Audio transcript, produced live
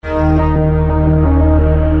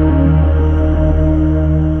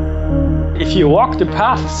walk the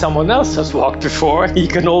path someone else has walked before, you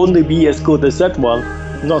can only be as good as that one,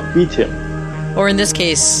 not beat him. Or in this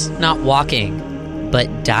case, not walking,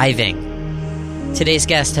 but diving. Today's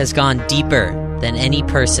guest has gone deeper than any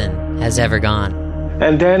person has ever gone.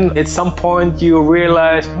 And then at some point you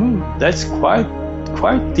realize, that's quite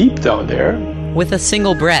deep down there. With a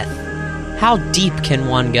single breath, how deep can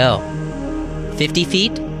one go? 50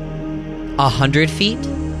 feet? 100 feet?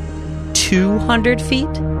 200 feet?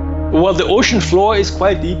 Well, the ocean floor is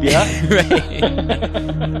quite deep, yeah? Right.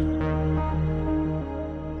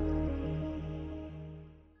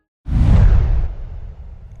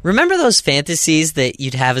 Remember those fantasies that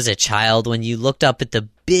you'd have as a child when you looked up at the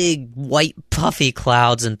big, white, puffy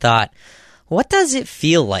clouds and thought, what does it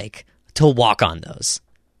feel like to walk on those?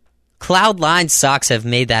 Cloud-lined socks have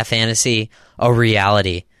made that fantasy a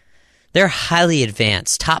reality. Their highly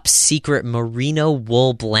advanced, top-secret merino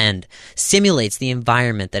wool blend simulates the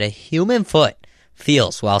environment that a human foot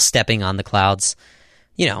feels while stepping on the clouds.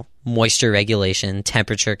 You know, moisture regulation,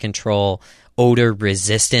 temperature control, odor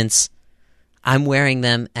resistance. I'm wearing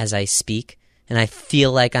them as I speak, and I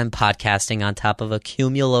feel like I'm podcasting on top of a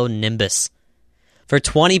cumulonimbus. For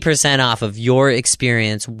 20% off of your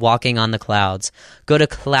experience walking on the clouds, go to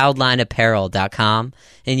cloudlineapparel.com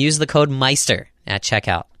and use the code Meister at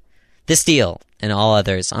checkout. This deal and all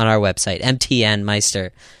others on our website,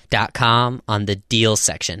 mtnmeister.com, on the deal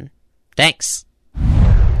section. Thanks.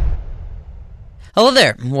 Hello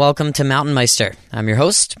there. Welcome to Mountain Meister. I'm your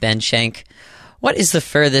host, Ben Schenk. What is the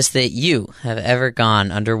furthest that you have ever gone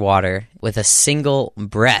underwater with a single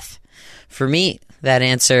breath? For me, that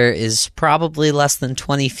answer is probably less than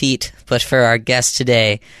 20 feet, but for our guest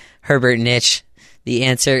today, Herbert Nitsch, the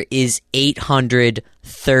answer is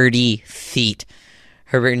 830 feet.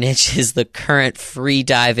 Herbert Nitsch is the current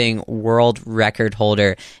free-diving world record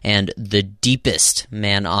holder and the deepest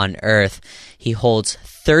man on Earth. He holds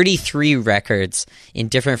 33 records in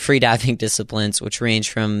different freediving disciplines, which range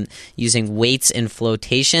from using weights and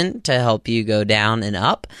floatation to help you go down and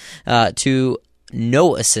up to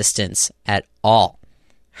no assistance at all.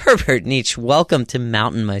 Herbert Nitsch, welcome to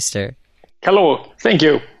Mountain Meister. Hello, thank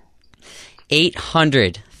you.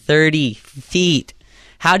 830 feet.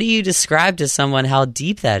 How do you describe to someone how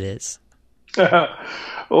deep that is?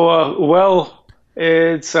 Well,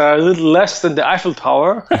 it's a little less than the Eiffel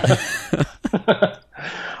Tower.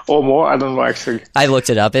 Or more, I don't know actually. I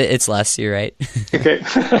looked it up. It's less, you're right. Okay.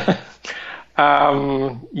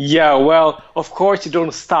 Yeah, well, of course you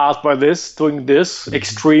don't start by doing this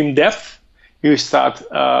extreme depth. You start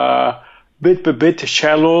bit by bit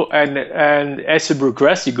shallow, and as you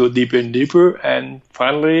progress, you go deeper and deeper, and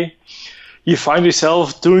finally you find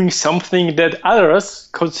yourself doing something that others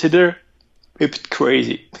consider a bit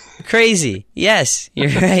crazy. Crazy, yes, you're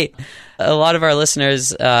right. A lot of our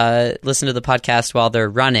listeners listen to the podcast while they're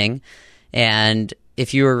running, and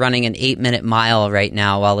if you were running an 8-minute mile right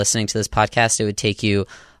now while listening to this podcast, it would take you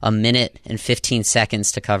 1 minute and 15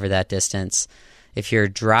 seconds to cover that distance. If you're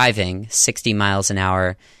driving 60 miles an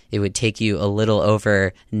hour, it would take you a little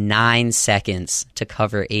over 9 seconds to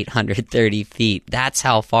cover 830 feet. That's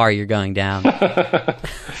how far you're going down.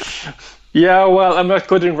 Yeah, well, I'm not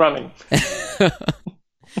good in running.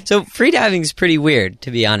 So freediving is pretty weird,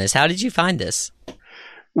 to be honest. How did you find this?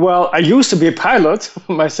 Well, I used to be a pilot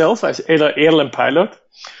myself, as an airline pilot.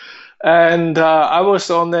 And I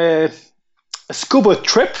was on a scuba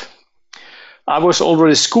trip. I was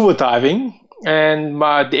already scuba diving, and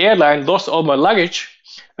the airline lost all my luggage.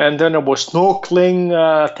 And then I was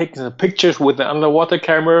snorkeling, taking some pictures with an underwater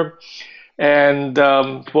camera. And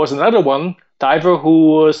there was another diver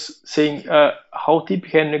who was saying, how deep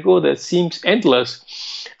can you go? That seems endless.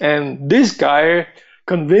 And this guy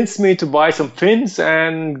convinced me to buy some fins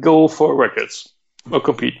and go for records or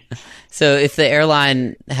compete. So if the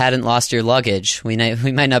airline hadn't lost your luggage, we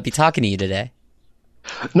might not be talking to you today.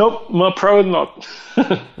 Nope, probably not.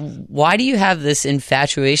 Why do you have this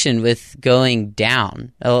infatuation with going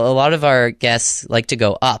down? A lot of our guests like to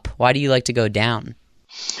go up. Why do you like to go down?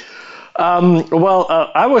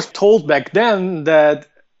 I was told back then that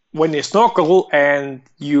when you snorkel and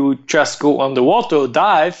you just go underwater,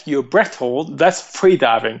 dive, you breath hold, that's free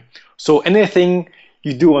diving. So anything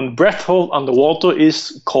you do on breath hold underwater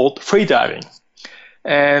is called free diving.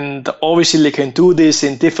 And obviously you can do this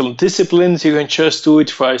in different disciplines. You can just do it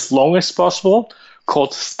for as long as possible,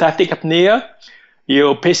 called static apnea.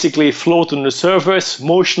 You basically float on the surface,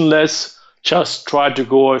 motionless, just try to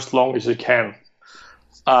go as long as you can.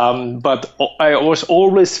 But I was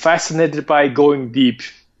always fascinated by going deep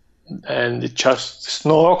and just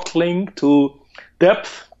snorkeling to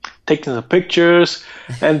depth taking some pictures,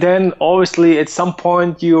 and then obviously at some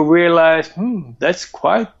point you realize, that's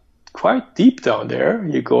quite deep down there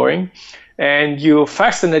you're going, and you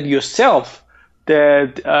fascinate yourself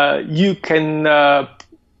that you can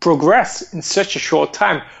progress in such a short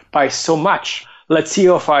time by so much. Let's see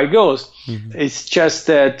how far it goes. Mm-hmm. It's just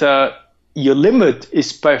that your limit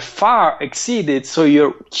is by far exceeded, so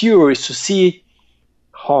you're curious to see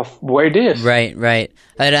where it is. Right.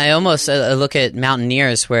 And I almost look at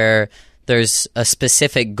mountaineers where there's a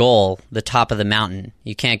specific goal, the top of the mountain.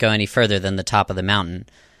 You can't go any further than the top of the mountain.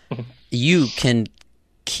 You can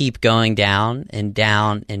keep going down and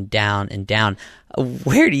down and down and down.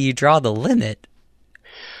 Where do you draw the limit?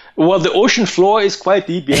 Well, the ocean floor is quite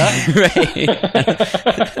deep, yeah. Right.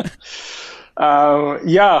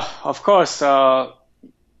 Yeah, of course.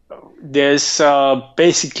 There's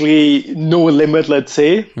basically no limit, let's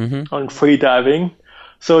say, on free diving.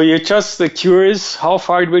 So you're just curious how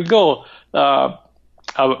far it will go.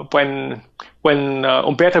 When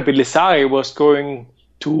Umberto Belisari was going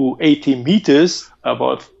to 80 meters,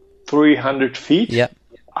 about 300 feet, yep.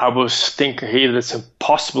 I was thinking, hey, that's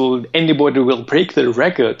impossible. Anybody will break the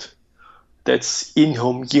record. That's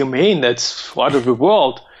inhumane. That's out of the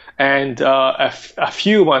world. And a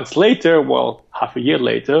few months later, well, half a year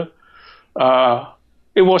later,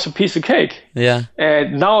 it was a piece of cake. Yeah.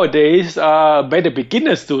 And nowadays, better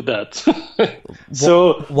beginners do that.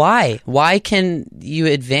 So why? Why can you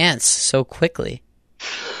advance so quickly?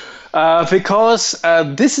 Because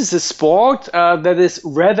this is a sport that is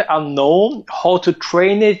rather unknown how to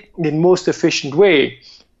train it in the most efficient way.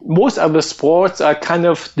 Most other sports are kind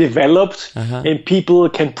of developed and people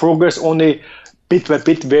can progress only bit by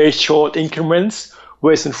bit, very short increments,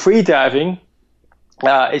 whereas in freediving,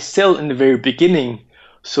 it's still in the very beginning.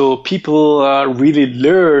 So people really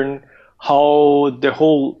learn how the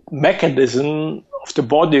whole mechanism of the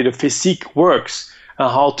body, the physique works, and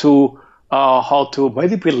how to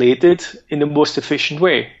manipulate it in the most efficient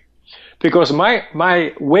way. Because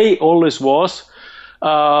my way always was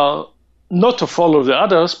not to follow the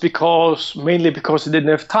others, mainly because I didn't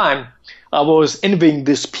have time. I was envying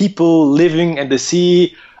these people living at the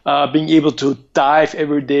sea, being able to dive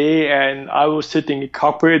every day, and I was sitting in the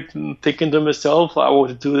cockpit and thinking to myself, I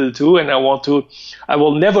want to do it too, and I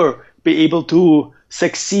will never be able to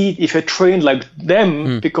succeed if I train like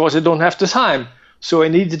them because I don't have the time. So I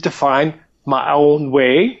needed to find my own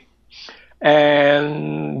way,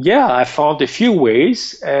 and I found a few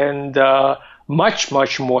ways, and much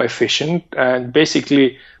more efficient, and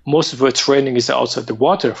basically most of our training is outside the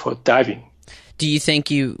water for diving. Do you think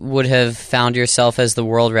you would have found yourself as the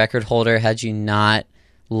world record holder had you not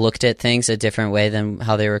looked at things a different way than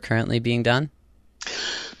how they were currently being done?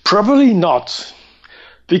 Probably not.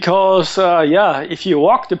 Because, if you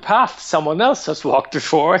walk the path someone else has walked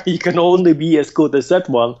before, you can only be as good as that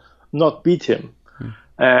one, not beat him.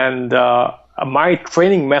 And my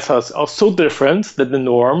training methods are so different than the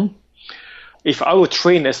norm. If I would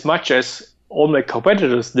train as much as all my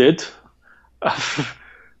competitors did,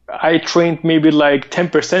 I trained maybe like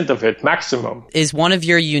 10% of it maximum. Is one of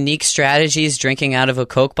your unique strategies drinking out of a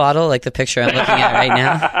Coke bottle, like the picture I'm looking at right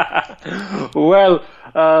now? Well,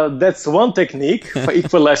 that's one technique for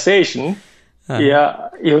equalization. Yeah,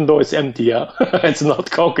 even though it's empty, it's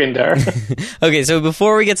not Coke in there. Okay, so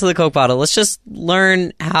before we get to the Coke bottle, let's just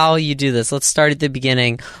learn how you do this. Let's start at the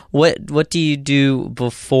beginning. What do you do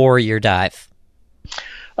before your dive?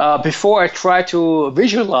 Before I try to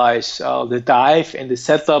visualize the dive and the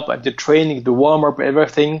setup and the training, the warm-up,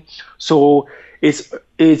 everything. So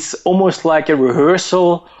it's almost like a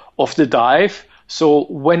rehearsal of the dive. So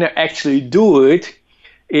when I actually do it,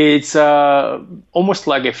 it's almost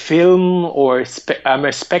like a film, or I'm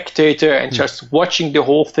a spectator and just watching the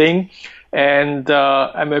whole thing. And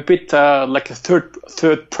I'm a bit like a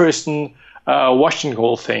third person watching the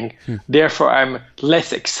whole thing. Therefore, I'm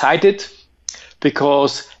less excited.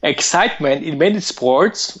 Because excitement in many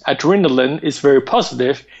sports, adrenaline is very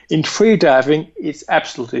positive. In freediving, it's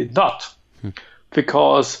absolutely not.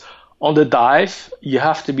 Because on the dive, you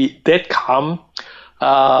have to be dead calm.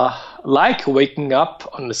 Like waking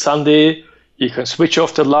up on a Sunday, you can switch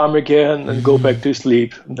off the alarm again and go back to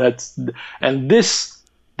sleep.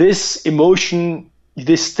 This emotion,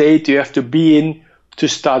 this state you have to be in to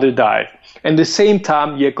start a dive. And at the same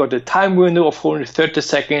time, you've got a time window of only 30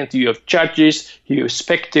 seconds. You have judges, you have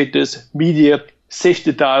spectators, media,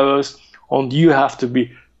 safety divers, and you have to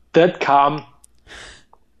be that calm,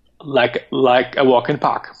 like a walk in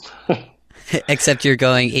park. Except you're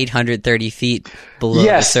going 830 feet below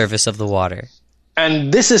the surface of the water.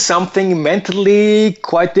 And this is something mentally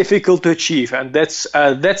quite difficult to achieve, and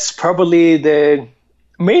that's probably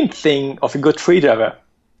main thing of a good freediver.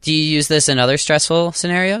 Do you use this in other stressful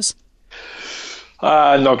scenarios?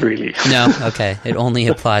 Not really. No? Okay. It only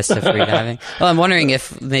applies to freediving. Well, I'm wondering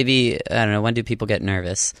if maybe, I don't know, when do people get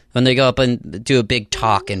nervous? When they go up and do a big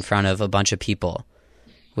talk in front of a bunch of people.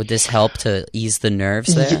 Would this help to ease the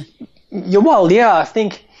nerves there? Yeah, I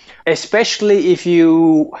think especially if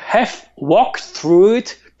you have walked through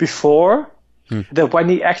it before, that when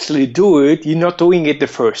you actually do it, you're not doing it the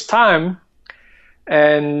first time,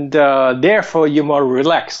 and therefore you're more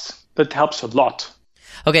relaxed. That helps a lot.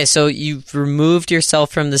 Okay, so you've removed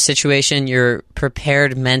yourself from the situation. You're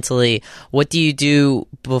prepared mentally. What do you do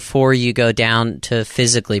before you go down to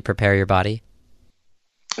physically prepare your body?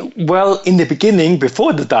 Well, in the beginning,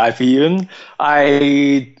 before the dive even,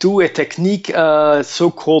 I do a technique,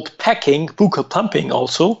 so-called packing, buccal pumping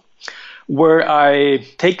also, where I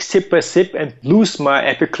take sip by sip and lose my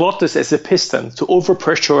epiglottis as a piston to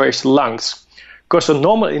overpressurize the lungs. Because on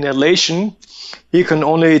normal inhalation, you can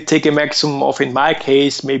only take a maximum of, in my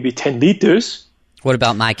case, maybe 10 liters. What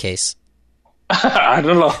about my case? I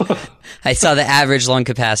don't know. I saw the average lung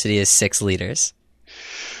capacity is 6 liters.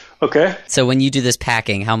 Okay. So when you do this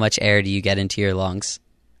packing, how much air do you get into your lungs?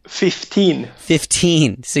 15.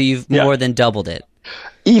 15. So you've more than doubled it.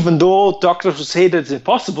 Even though doctors would say that it's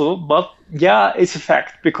impossible, but yeah, it's a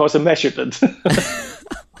fact because I measured it.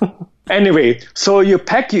 Anyway, so you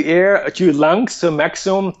pack your air to your lungs to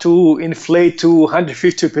maximum to inflate to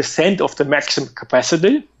 150% of the maximum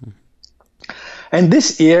capacity. And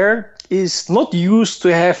this air is not used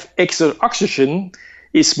to have extra oxygen.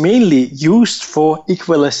 It's mainly used for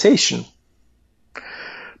equalization.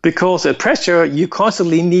 Because at pressure, you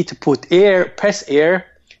constantly need to press air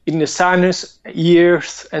in the sinus,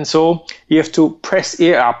 ears, and so you have to press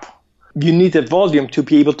air up. You need a volume to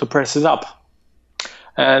be able to press it up.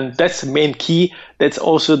 And that's the main key. That's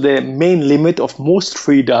also the main limit of most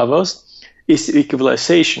free divers is the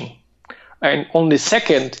equalization. And only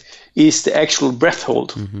second is the actual breath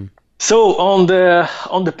hold. Mm-hmm. So on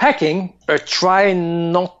the packing, try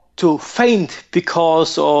not to faint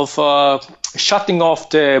because of shutting off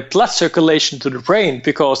the blood circulation to the brain,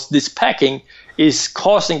 because this packing is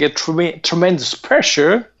causing a tremendous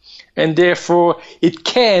pressure, and therefore it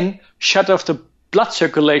can shut off the blood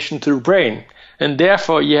circulation to the brain. And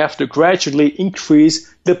therefore, you have to gradually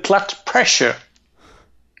increase the blood pressure.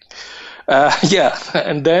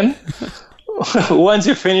 And then once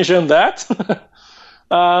you finish on that,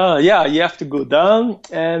 you have to go down.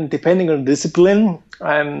 And depending on discipline,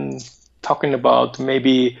 I'm talking about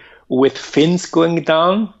maybe with fins going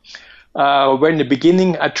down. Where in the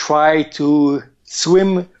beginning, I try to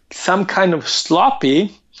swim some kind of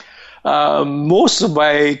sloppy. Most of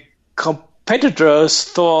my competitors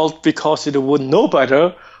thought because they wouldn't know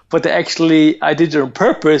better, but actually I did it on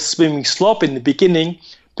purpose, swimming sloppy in the beginning,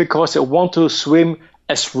 because I want to swim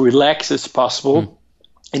as relaxed as possible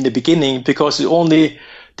in the beginning, because it's only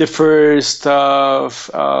the first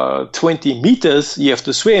 20 meters you have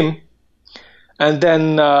to swim, and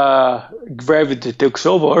then gravity takes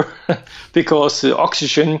over because the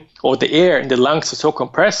oxygen or the air in the lungs are so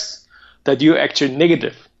compressed that you're actually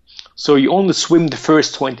negative. So you only swim the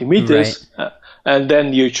first 20 meters, right. And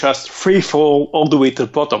then you just free fall all the way to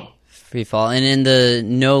the bottom. Free fall. And in the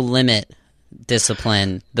no limit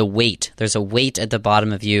discipline, the weight, there's a weight at the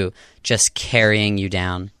bottom of you just carrying you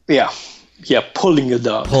down. Yeah, pulling you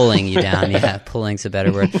down. Pulling you down, pulling's a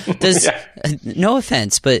better word. No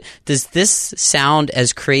offense, but does this sound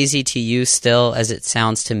as crazy to you still as it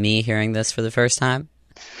sounds to me hearing this for the first time?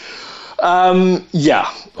 Okay.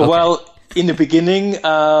 Well, in the beginning,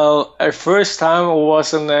 first time I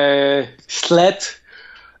was on a sled,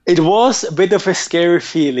 it was a bit of a scary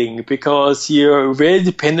feeling because you're very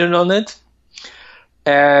dependent on it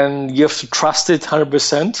and you have to trust it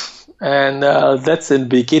 100%. And that's in the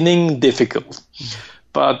beginning difficult.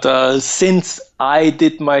 But since I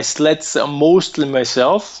did my sleds mostly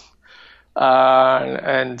myself,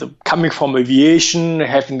 and coming from aviation,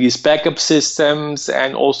 having these backup systems,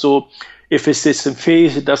 and also if a system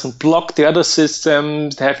fails, it doesn't block the other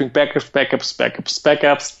systems, having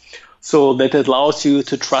backups, so that allows you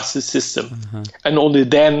to trust the system. Mm-hmm. And only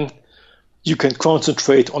then you can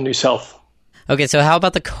concentrate on yourself. Okay, so how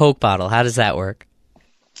about the Coke bottle? How does that work?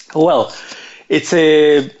 Well, it's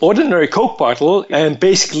an ordinary Coke bottle, and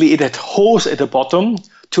basically it had holes at the bottom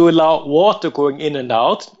to allow water going in and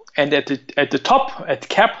out. And at the top, at the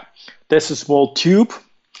cap, there's a small tube,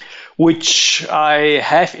 which I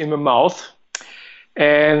have in my mouth.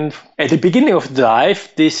 And at the beginning of the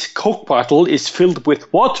dive, this Coke bottle is filled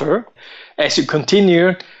with water. As you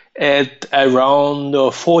continue at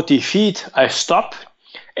around 40 feet, I stop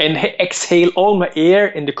and exhale all my air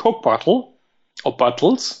in the Coke bottle or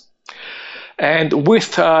bottles. And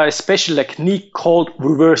with a special technique called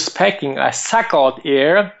reverse packing, I suck out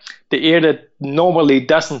air, the air that normally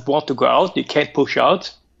doesn't want to go out, you can't push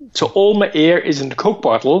out. So all my air is in the Coke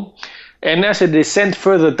bottle. And as I descend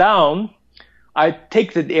further down, I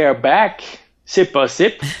take that air back, sip by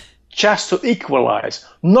sip, just to equalize,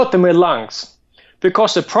 not in my lungs.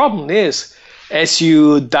 Because the problem is, as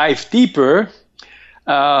you dive deeper,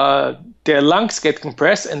 their lungs get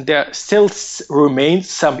compressed and there still remains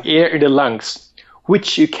some air in the lungs,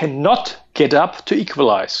 which you cannot get up to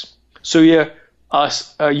equalize. So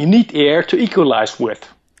you need air to equalize with.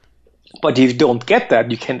 But if you don't get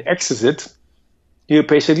that, you can't access it, you're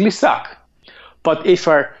basically stuck. But if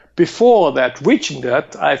before that, reaching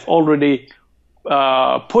that, I've already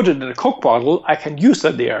put it in a Coke bottle, I can use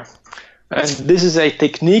that air. And this is a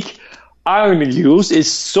technique I only use. It's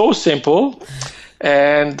so simple.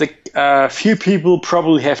 And a few people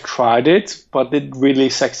probably have tried it, but didn't really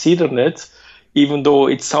succeed on it, even though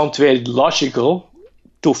it sounds very logical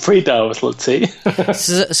to freedivers, let's say.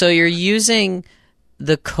 So you're using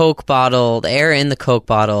the Coke bottle, the air in the Coke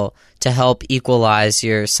bottle, to help equalize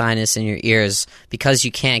your sinus in your ears because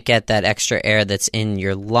you can't get that extra air that's in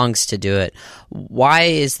your lungs to do it. Why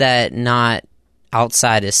is that not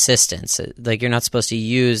outside assistance? Like, you're not supposed to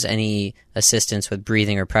use any assistance with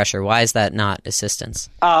breathing or pressure. Why is that not assistance?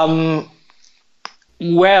 It's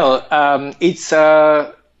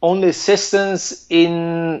only assistance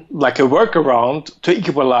in like a workaround to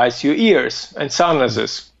equalize your ears and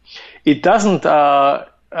sinuses. It doesn't have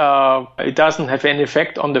any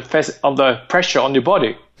effect on the pressure on your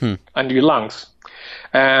body and your lungs.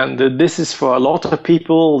 And this is for a lot of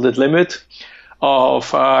people the limit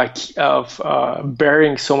of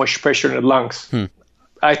bearing so much pressure in the lungs.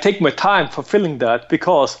 I take my time for filling that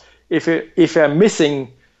because if I'm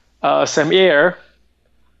missing some air,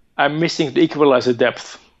 I'm missing the equalizer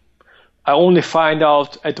depth. I only find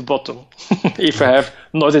out at the bottom if I have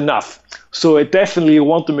not enough. So I definitely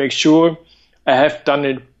want to make sure I have done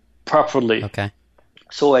it properly. Okay.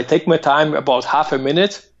 So I take my time, about half a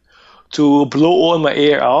minute, to blow all my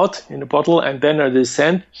air out in the bottle, and then I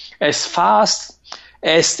descend as fast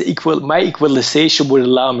as my equalization would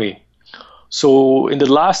allow me. So in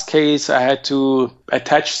the last case, I had to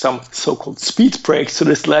attach some so-called speed brakes to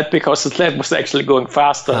the sled because the sled was actually going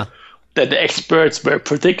faster than the experts were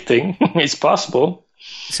predicting. It's possible.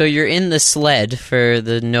 So you're in the sled for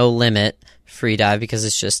the no limit free dive because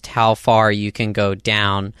it's just how far you can go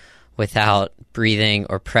down without breathing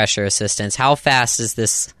or pressure assistance. How fast is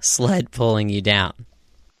this sled pulling you down?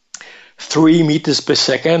 3 meters per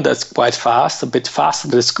second. That's quite fast, a bit faster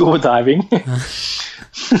than scuba diving.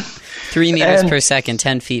 3 meters per second,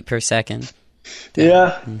 10 feet per second.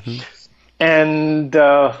 Yeah. Mm-hmm. And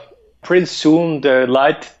pretty soon the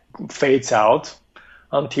light fades out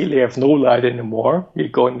until you have no light anymore. You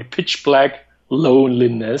go into pitch black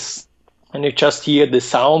loneliness, and you just hear the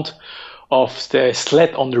sound of the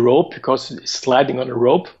sled on the rope because it's sliding on the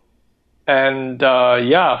rope. And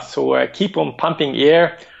so I keep on pumping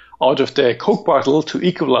air out of the Coke bottle to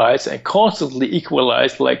equalize and constantly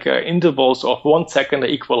equalize, like intervals of 1 second I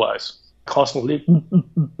equalize constantly.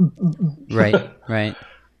 Right.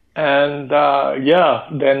 And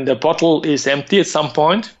then the bottle is empty at some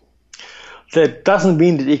point. That doesn't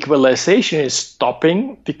mean that equalization is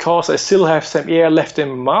stopping because I still have some air left in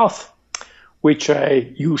my mouth, which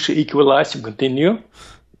I use to equalize and continue.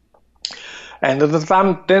 And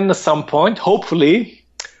then at some point, hopefully,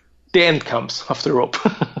 the end comes of the rope.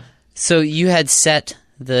 So you had set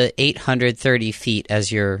the 830 feet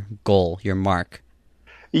as your goal, your mark.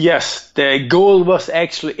 Yes, the goal was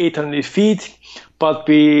actually 800 feet, but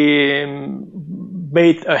we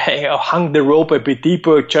hung the rope a bit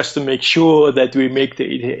deeper just to make sure that we make the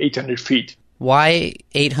 800 feet. Why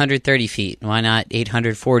 830 feet? Why not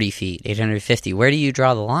 840 feet, 850? Where do you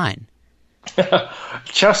draw the line?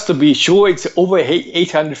 Just to be sure it's over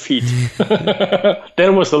 800 feet.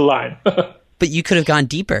 That was the line. But you could have gone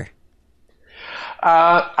deeper.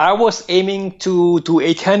 I was aiming to do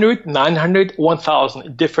 800, 900,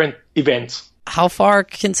 1,000 different events. How far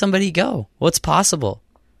can somebody go? What's possible?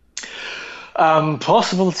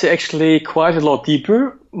 Possible to actually quite a lot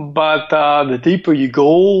deeper, but the deeper you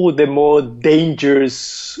go, the more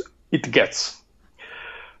dangerous it gets.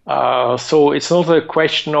 So it's not a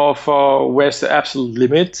question of where's the absolute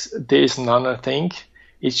limit. There is none, I think.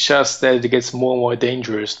 It's just that it gets more and more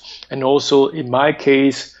dangerous. And also, in my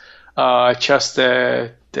case, just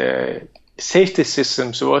the safety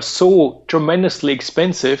systems were so tremendously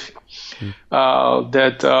expensive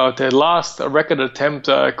that the last record attempt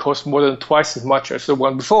cost more than twice as much as the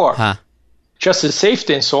one before. Huh. Just the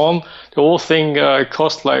safety and so on, the whole thing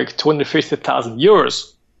cost like 250,000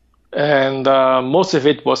 euros. And most of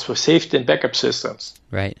it was for safety and backup systems.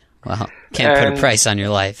 Right. Well, can't put a price on your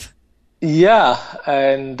life. Yeah,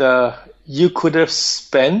 and you could have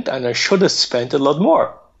spent, and I should have spent a lot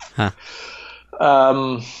more. Huh.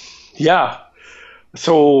 Yeah.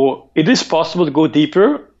 So it is possible to go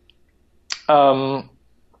deeper.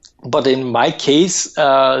 But in my case,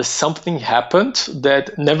 something happened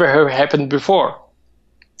that never happened before.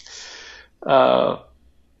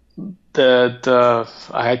 That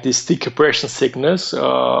I had this decompression sickness,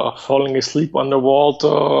 falling asleep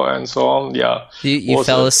underwater and so on. Yeah. You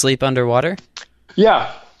fell asleep underwater?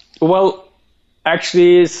 Yeah. Well,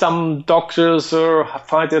 actually, some doctors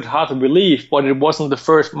find it hard to believe, but it wasn't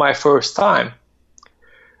my first time.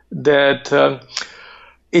 That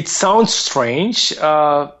it sounds strange,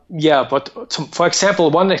 but for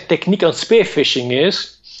example, one technique on spearfishing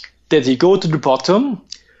is that you go to the bottom,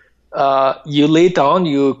 you lay down,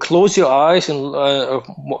 you close your eyes and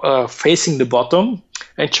facing the bottom,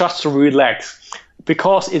 and just to relax,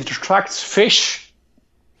 because it attracts fish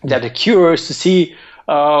that are curious to see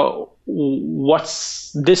what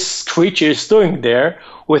this creature is doing there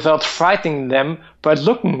without frightening them by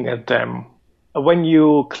looking at them. When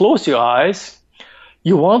you close your eyes,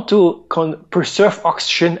 you want to preserve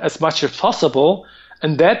oxygen as much as possible,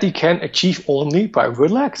 and that you can achieve only by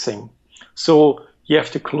relaxing. So you have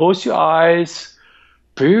to close your eyes,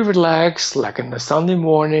 be relaxed, like in a Sunday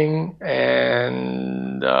morning,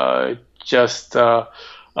 and just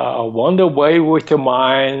wander away with your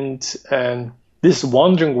mind. And this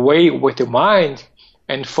wandering away with your mind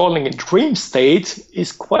and falling in dream state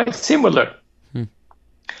is quite similar.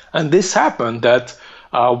 And this happened that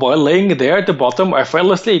while laying there at the bottom, I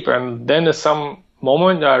fell asleep. And then at some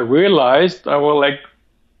moment I realized I was like,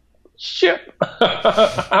 shit,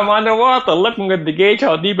 I'm underwater looking at the gauge,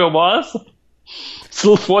 how deep it was.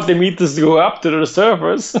 Still 40 meters to go up to the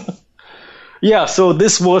surface. Yeah, so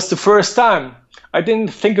this was the first time. I didn't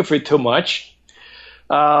think of it too much.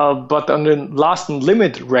 But on the last and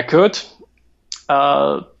limit record,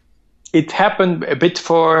 it happened a bit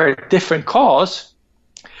for a different cause.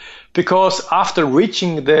 Because after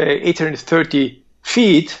reaching the 830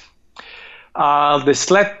 feet, the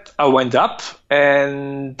sled went up,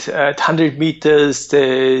 and at 100 meters,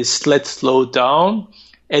 the sled slowed down.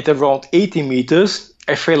 At around 80 meters,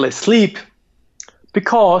 I fell asleep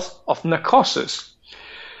because of narcosis.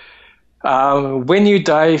 When you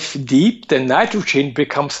dive deep, the nitrogen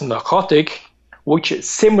becomes a narcotic, which is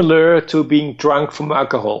similar to being drunk from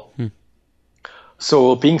alcohol.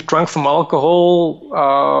 So being drunk from alcohol,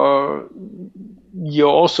 you're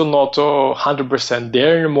also not 100%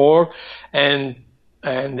 there anymore. And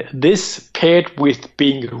this paired with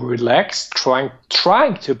being relaxed,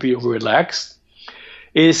 trying to be relaxed,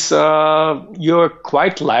 is you're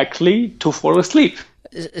quite likely to fall asleep.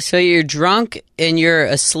 So you're drunk and you're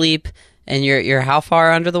asleep, and you're how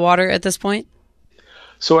far under the water at this point?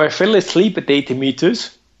 So I fell asleep at 80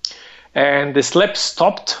 meters. And the sled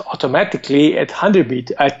stopped automatically at 10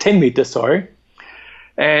 meters,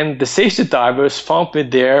 And the safety divers found me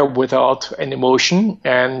there without any motion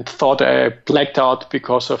and thought I blacked out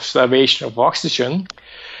because of starvation of oxygen.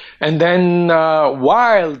 And then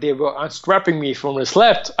while they were unstrapping me from the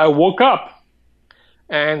sled, I woke up.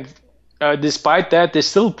 And despite that, they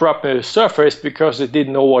still brought me to the surface because they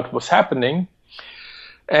didn't know what was happening.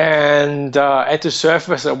 And at the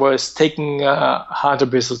surface, I was taking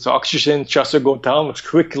 100% oxygen just to go down as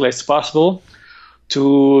quickly as possible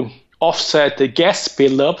to offset the gas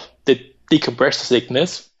buildup, the decompression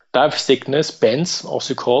sickness, dive sickness, BENS,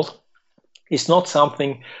 also called. It's not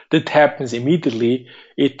something that happens immediately.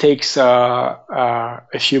 It takes a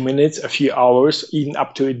few minutes, a few hours, even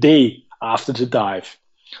up to a day after the dive.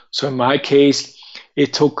 So in my case,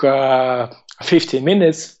 it took 15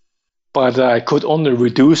 minutes. But I could only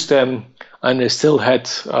reduce them, and I still had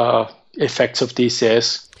effects of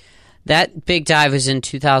DCS. That big dive was in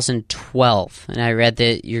 2012, and I read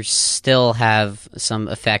that you still have some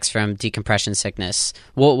effects from decompression sickness.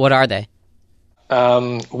 What are they?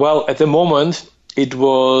 Well, at the moment, it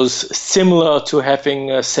was similar to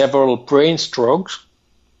having several brain strokes.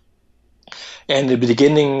 And in the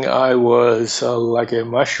beginning, I was like a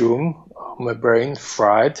mushroom, my brain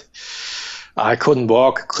fried. I couldn't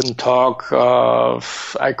walk, couldn't talk,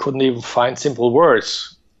 I couldn't even find simple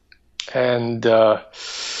words. And I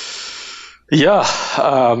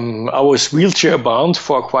was wheelchair bound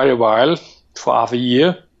for quite a while, for half a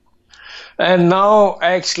year. And now,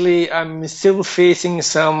 actually, I'm still facing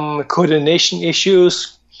some coordination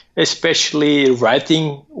issues, especially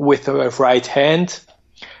writing with the right hand,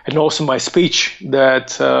 and also my speech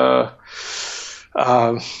that,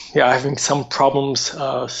 having some problems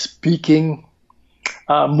speaking,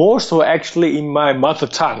 more so actually in my mother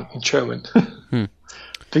tongue, in German,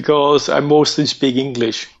 because I mostly speak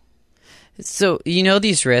English. So,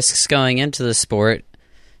 these risks going into the sport,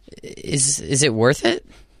 is it worth it?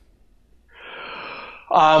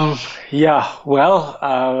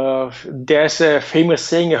 There's a famous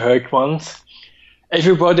saying I heard once: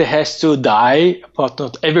 everybody has to die, but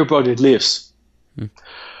not everybody lives. And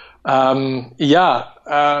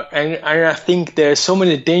I think there's so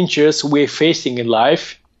many dangers we're facing in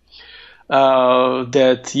life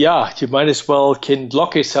that you might as well can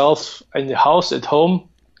lock yourself in the house, at home,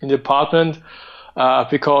 in the apartment,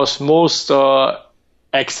 because most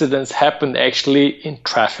accidents happen actually in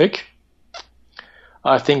traffic.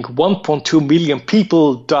 I think 1.2 million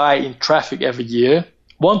people die in traffic every year.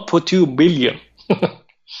 1.2 million.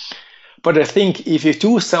 But I think if you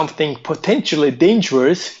do something potentially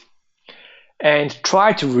dangerous and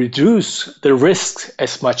try to reduce the risks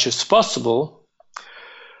as much as possible,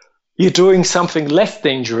 you're doing something less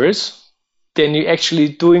dangerous than you're actually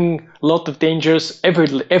doing a lot of dangers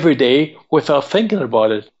every day without thinking about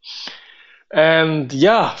it. And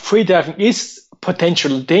freediving is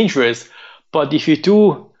potentially dangerous. But if you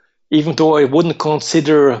do, even though I wouldn't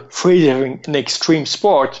consider freediving an extreme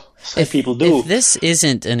sport, some people do. If this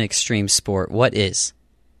isn't an extreme sport, what is?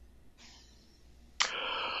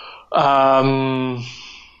 Jumping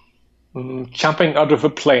out of a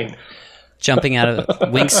plane. Jumping out of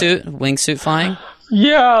wingsuit flying?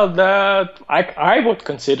 Yeah, that I would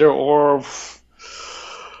consider, or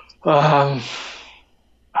I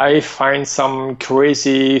find some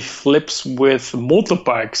crazy flips with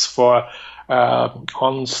motorbikes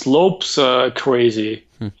on slopes crazy.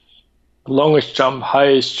 Longest jump,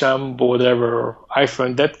 highest jump, whatever. I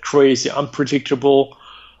find that crazy, unpredictable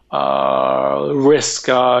risk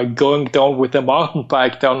going down with a mountain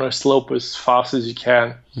bike down a slope as fast as you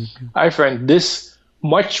can. I find this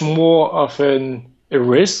much more of a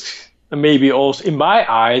risk, maybe also, in my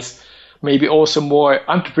eyes, maybe also more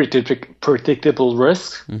unpredictable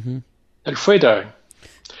risk than freediving.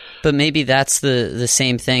 But maybe that's the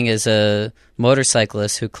same thing as a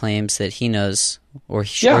motorcyclist who claims that he knows or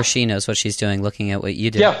she knows what she's doing looking at what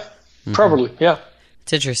you do. Yeah, probably, yeah.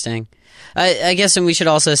 It's interesting. I guess, and we should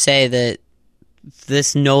also say that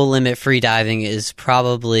this no-limit freediving is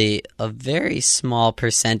probably a very small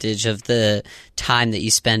percentage of the time that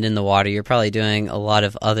you spend in the water. You're probably doing a lot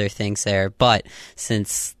of other things there, but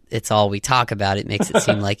since it's all we talk about, it makes it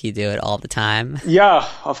seem like you do it all the time. Yeah,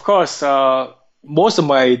 of course. Most of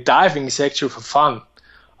my diving is actually for fun.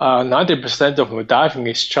 90% of my diving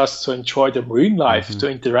is just to enjoy the marine life, to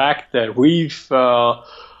interact the reef, the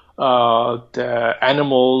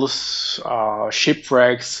animals,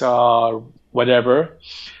 shipwrecks, whatever.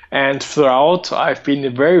 And throughout, I've been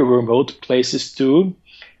in very remote places too.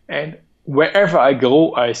 And wherever I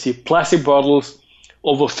go, I see plastic bottles,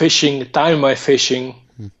 overfishing, dynamite fishing.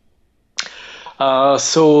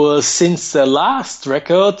 So since the last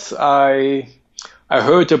record, I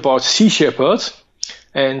heard about Sea Shepherd,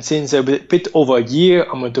 and since a bit over a year,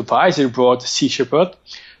 I'm an advisory board Sea Shepherd.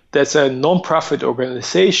 That's a non-profit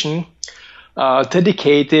organization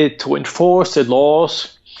dedicated to enforce the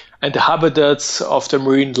laws and the habitats of the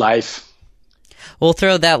marine life. We'll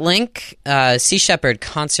throw that link, Sea Shepherd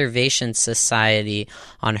Conservation Society,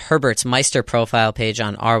 on Herbert's Meister profile page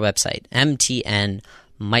on our website,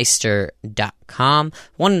 mtnmeister.com.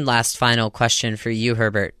 One last final question for you,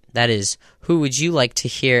 Herbert. That is, who would you like to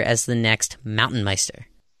hear as the next Mountain Meister?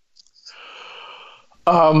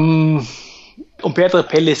 Umberto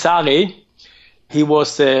Pellizzari. He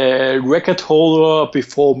was the record holder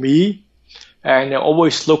before me, and I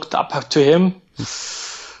always looked up to him,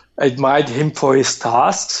 admired him for his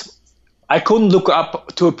tasks. I couldn't look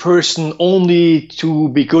up to a person only to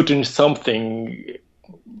be good in something.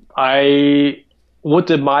 I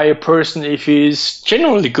would admire a person if he's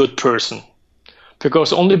generally a good person.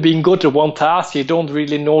 Because only being good at one task, you don't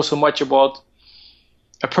really know so much about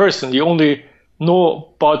a person. You only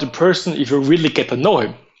know about a person if you really get to know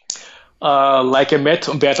him. Like I met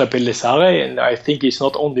Umberto Pellizzari, and I think he's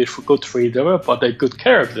not only a good freediver, but a good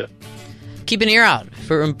character. Keep an ear out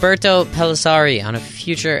for Umberto Pellizzari on a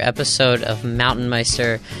future episode of Mountain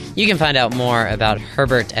Meister. You can find out more about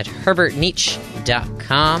Herbert at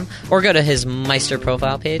herbertnitsch.com or go to his Meister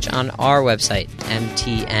profile page on our website,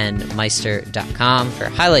 mtnmeister.com, for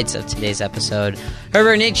highlights of today's episode.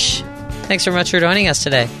 Herbert Nitsch, thanks so much for joining us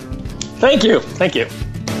today. Thank you. Thank you.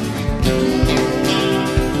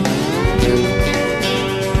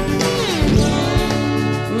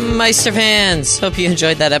 Meister fans, hope you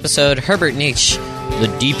enjoyed that episode. Herbert Nitsch,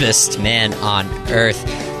 the deepest man on Earth.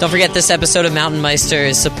 Don't forget, this episode of Mountain Meister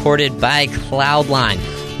is supported by Cloudline,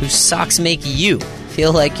 whose socks make you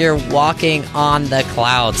feel like you're walking on the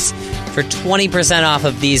clouds. For 20% off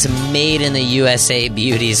of these made-in-the-USA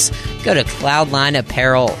beauties, go to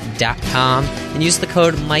cloudlineapparel.com and use the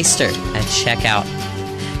code Meister at checkout.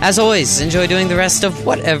 As always, enjoy doing the rest of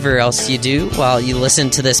whatever else you do while you listen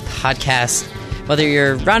to this podcast. Whether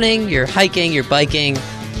you're running, you're hiking, you're biking,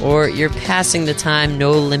 or you're passing the time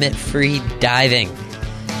no-limit free diving.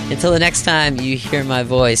 Until the next time you hear my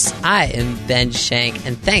voice, I am Ben Shank,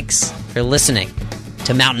 and thanks for listening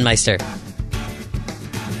to Mountain Meister.